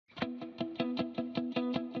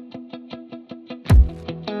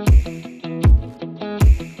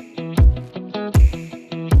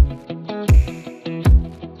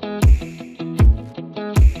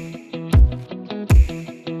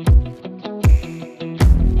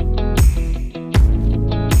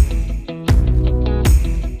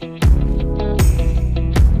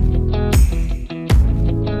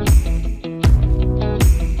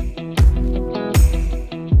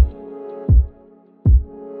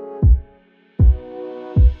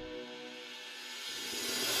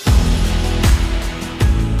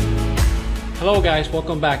Hello guys,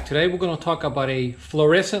 welcome back. Today we're going to talk about a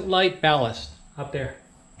fluorescent light ballast up there.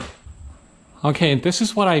 Okay, this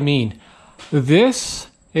is what I mean. This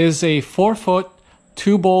is a 4-foot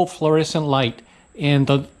 2-bulb fluorescent light, and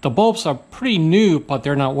the bulbs are pretty new, but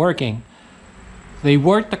they're not working. They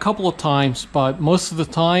worked a couple of times, but most of the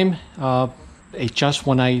time it just,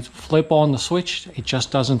 when I flip on the switch, it just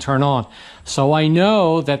doesn't turn on. So I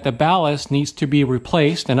know that the ballast needs to be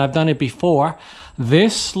replaced, and I've done it before.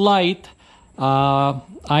 This light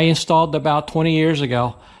I installed about 20 years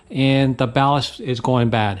ago, and the ballast is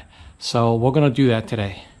going bad. So we're going to do that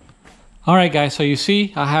today. Alright guys, so you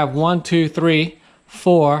see I have 1, 2, 3,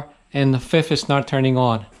 4, and the 5th is not turning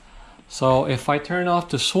on. So if I turn off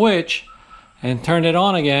the switch and turn it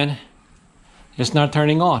on again, it's not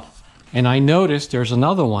turning on. And I noticed there's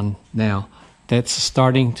another one now that's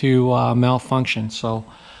starting to malfunction. So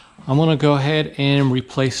I'm going to go ahead and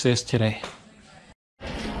replace this today.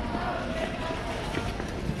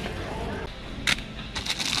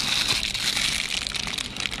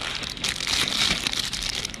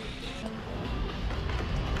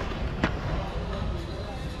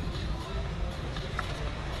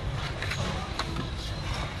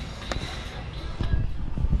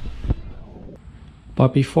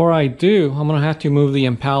 But before I do, I'm going to have to move the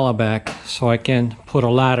Impala back so I can put a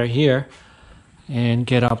ladder here and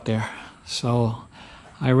get up there. So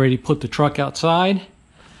I already put the truck outside.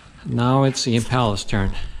 Now it's the Impala's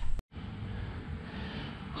turn.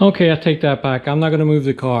 Okay, I take that back. I'm not going to move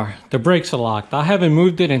the car. The brakes are locked. I haven't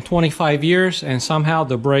moved it in 25 years and somehow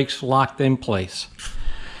the brakes locked in place.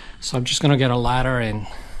 So I'm just going to get a ladder and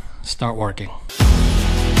start working.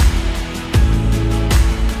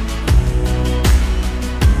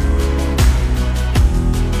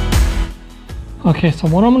 Okay, so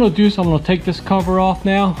what I'm going to do is I'm going to take this cover off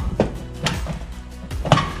now.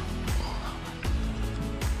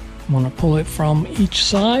 I'm going to pull it from each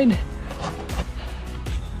side.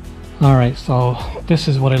 Alright, so this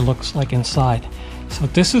is what it looks like inside. So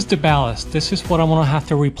this is the ballast. This is what I'm going to have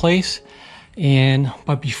to replace.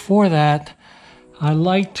 But before that, I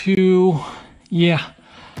like to,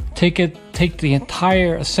 take the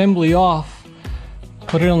entire assembly off,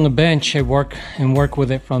 put it on the bench and work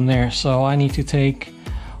with it from there. So I need to take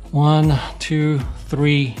 1, 2,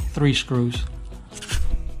 3 screws.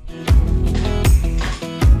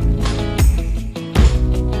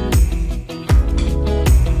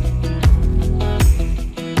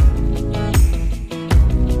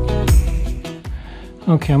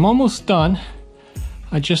 Okay, I'm almost done.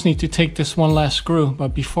 I just need to take this one last screw,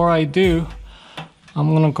 but before I do,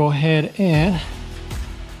 I'm gonna go ahead and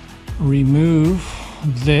remove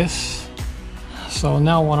this. So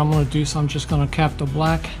now what I'm going to do is I'm just going to cap the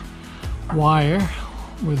black wire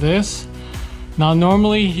with this. Now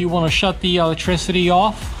normally you want to shut the electricity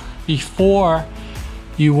off before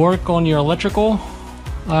you work on your electrical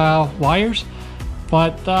wires,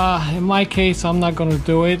 but in my case I'm not going to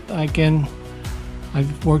do it.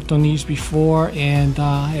 I've worked on these before, and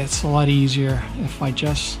it's a lot easier if I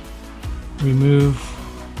just remove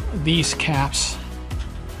these caps.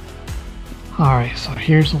 Alright, so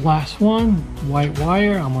here's the last one, white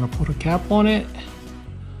wire. I'm going to put a cap on it.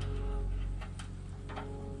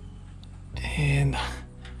 And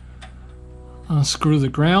unscrew the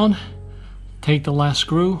ground, take the last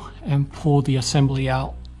screw, and pull the assembly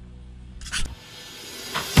out.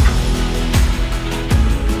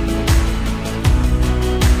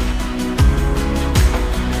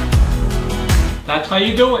 That's how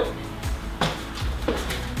you do it.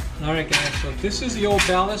 Alright guys, so this is the old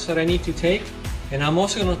ballast that I need to take, and I'm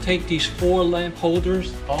also going to take these 4 lamp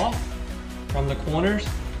holders off from the corners.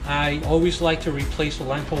 I always like to replace the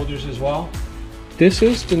lamp holders as well. This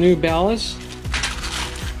is the new ballast.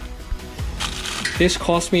 This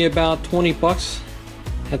cost me about 20 bucks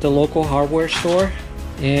at the local hardware store,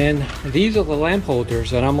 and these are the lamp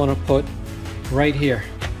holders that I'm going to put right here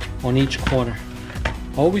on each corner.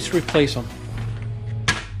 Always replace them.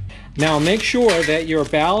 Now make sure that your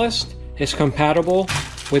ballast is compatible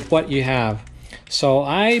with what you have. So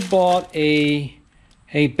I bought a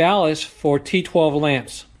ballast for T12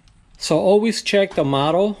 lamps. So always check the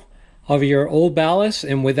model of your old ballast,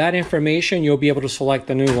 and with that information you'll be able to select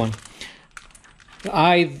the new one.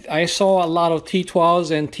 I saw a lot of T12s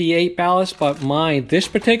and T8 ballasts, but this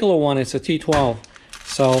particular one is a T12.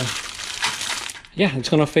 So yeah, it's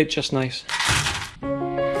gonna fit just nice.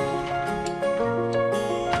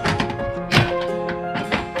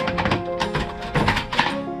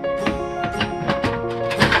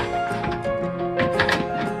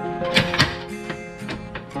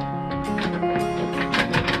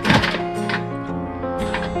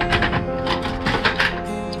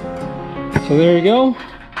 So there you go,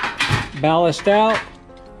 ballast out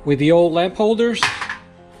with the old lamp holders,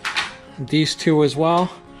 these two as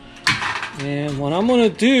well. And what I'm gonna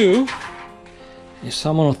do is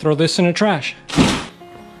I'm gonna throw this in the trash.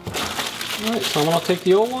 Alright, so I'm gonna take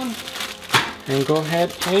the old one and go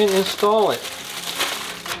ahead and install it.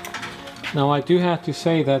 Now I do have to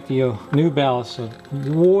say that the new ballast is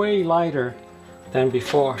way lighter than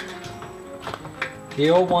before. The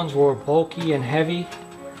old ones were bulky and heavy,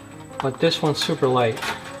 but this one's super light.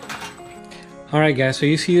 Alright guys, so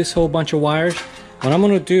you see this whole bunch of wires? What I'm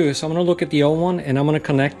going to do is I'm going to look at the old one and I'm going to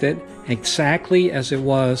connect it exactly as it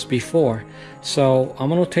was before. So I'm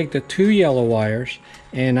going to take the two yellow wires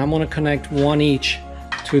and I'm going to connect one each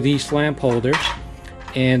to these lamp holders,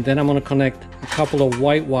 and then I'm going to connect a couple of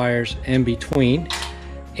white wires in between,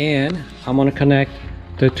 and I'm going to connect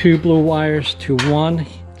the two blue wires to one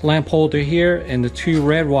lamp holder here and the two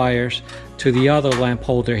red wires to the other lamp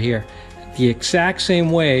holder here, the exact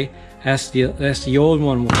same way as the old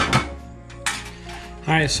one was.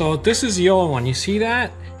 Alright, so this is the old one. You see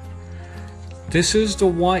that? This is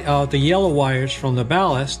the yellow wires from the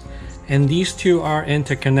ballast, and these two are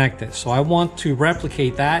interconnected. So I want to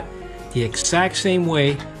replicate that the exact same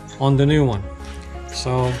way on the new one.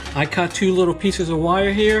 So I cut two little pieces of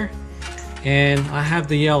wire here, and I have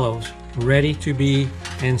the yellows ready to be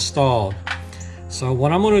installed. So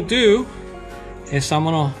what I'm going to do is I'm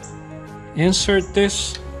going to insert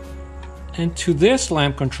this into this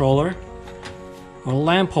lamp controller or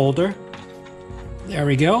lamp holder. There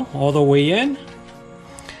we go, all the way in.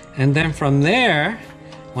 And then from there,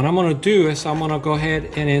 what I'm going to do is I'm going to go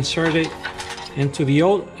ahead and insert it into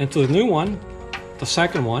the new one, the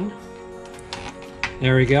second one.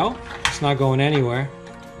 There we go, it's not going anywhere.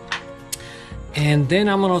 And then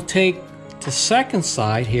I'm going to take the second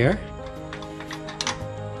side here.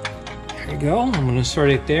 There you go, I'm going to insert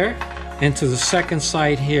it there into the second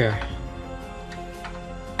side here.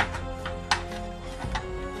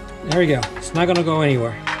 There we go, it's not going to go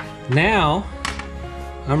anywhere. Now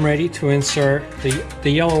I'm ready to insert the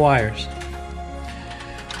yellow wires.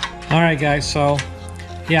 Alright guys, so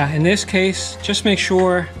yeah, in this case just make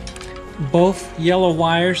sure both yellow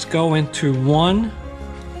wires go into one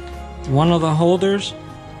of the holders.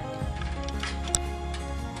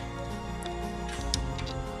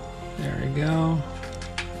 There we go.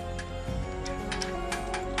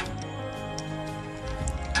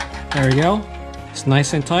 There we go. It's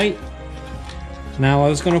nice and tight. Now I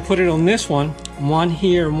was going to put it on this one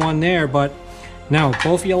here and one there, but now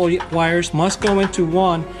both yellow wires must go into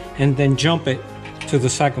one and then jump it to the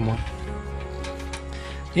second one.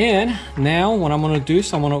 And now what I'm going to do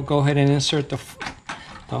is I'm going to go ahead and insert the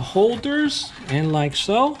holders in like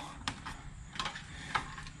so.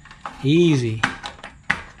 Easy.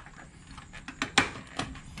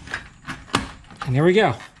 And there we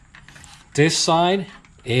go. This side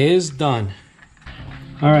is done.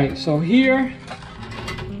 Alright, so here,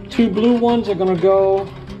 two blue ones are going to go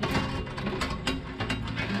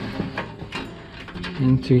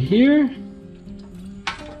into here.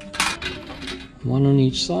 One on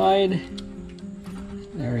each side.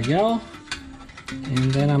 There we go.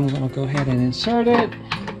 And then I'm going to go ahead and insert it.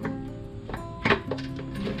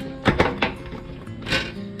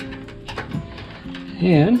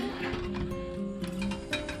 And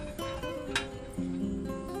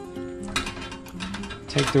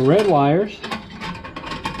take the red wires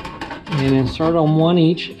and insert them one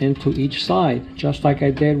each into each side, just like I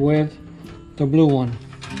did with the blue one.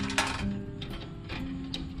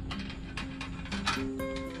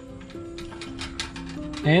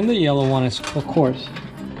 And the yellow one is, of course.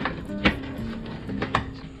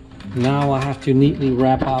 Now I have to neatly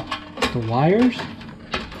wrap up the wires,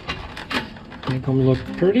 make them look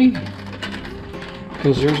pretty,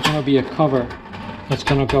 because there's going to be a cover that's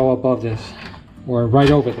going to go above this, or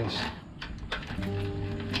right over this.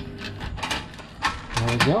 There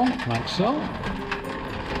we go, like so.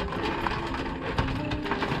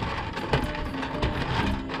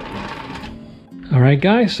 Alright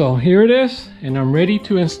guys, so here it is, and I'm ready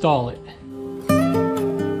to install it.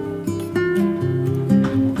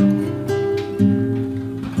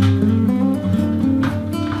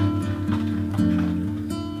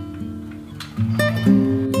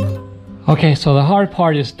 Okay, so the hard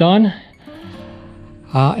part is done.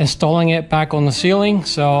 Installing it back on the ceiling.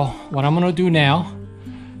 So what I'm going to do now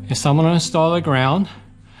is I'm going to install the ground,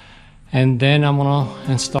 and then I'm going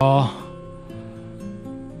to install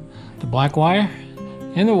the black wire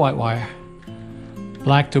and the white wire,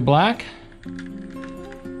 black to black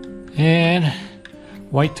and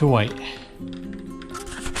white to white.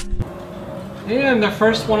 And the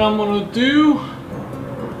first one I'm going to do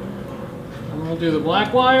We'll do the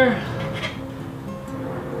black wire.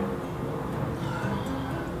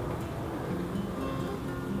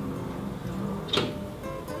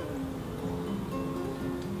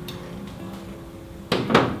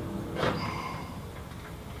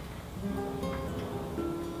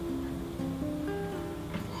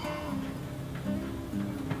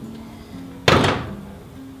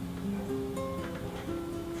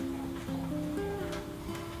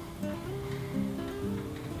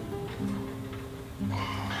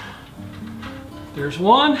 There's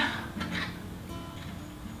one,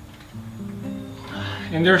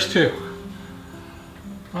 and there's two.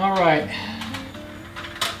 All right,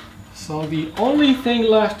 so the only thing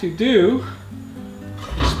left to do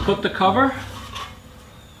is put the cover.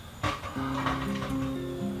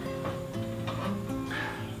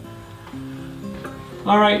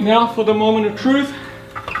 All right, now for the moment of truth,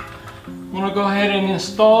 I'm gonna go ahead and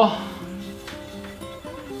install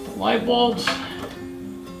the light bulbs.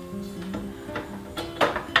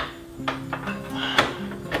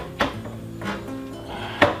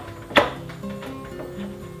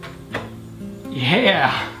 Yeah!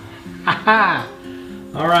 Haha!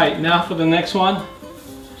 Alright, now for the next one.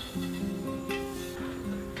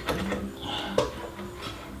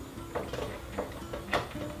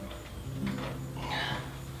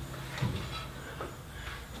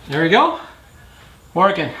 There we go.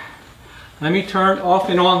 Working. Let me turn off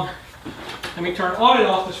and on. Let me turn on and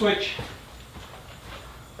off the switch.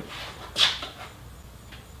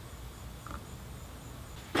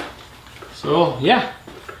 So, yeah.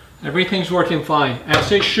 Everything's working fine,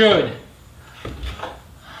 as it should.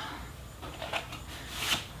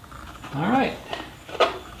 All right.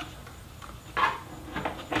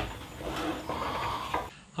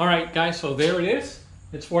 All right, guys, so there it is.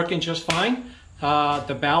 It's working just fine.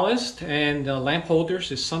 The ballast and the lamp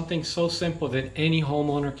holders is something so simple that any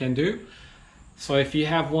homeowner can do. So if you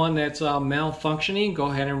have one that's malfunctioning,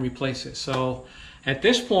 go ahead and replace it. So at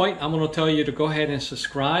this point, I'm going to tell you to go ahead and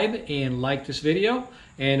subscribe and like this video,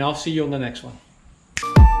 and I'll see you on the next one.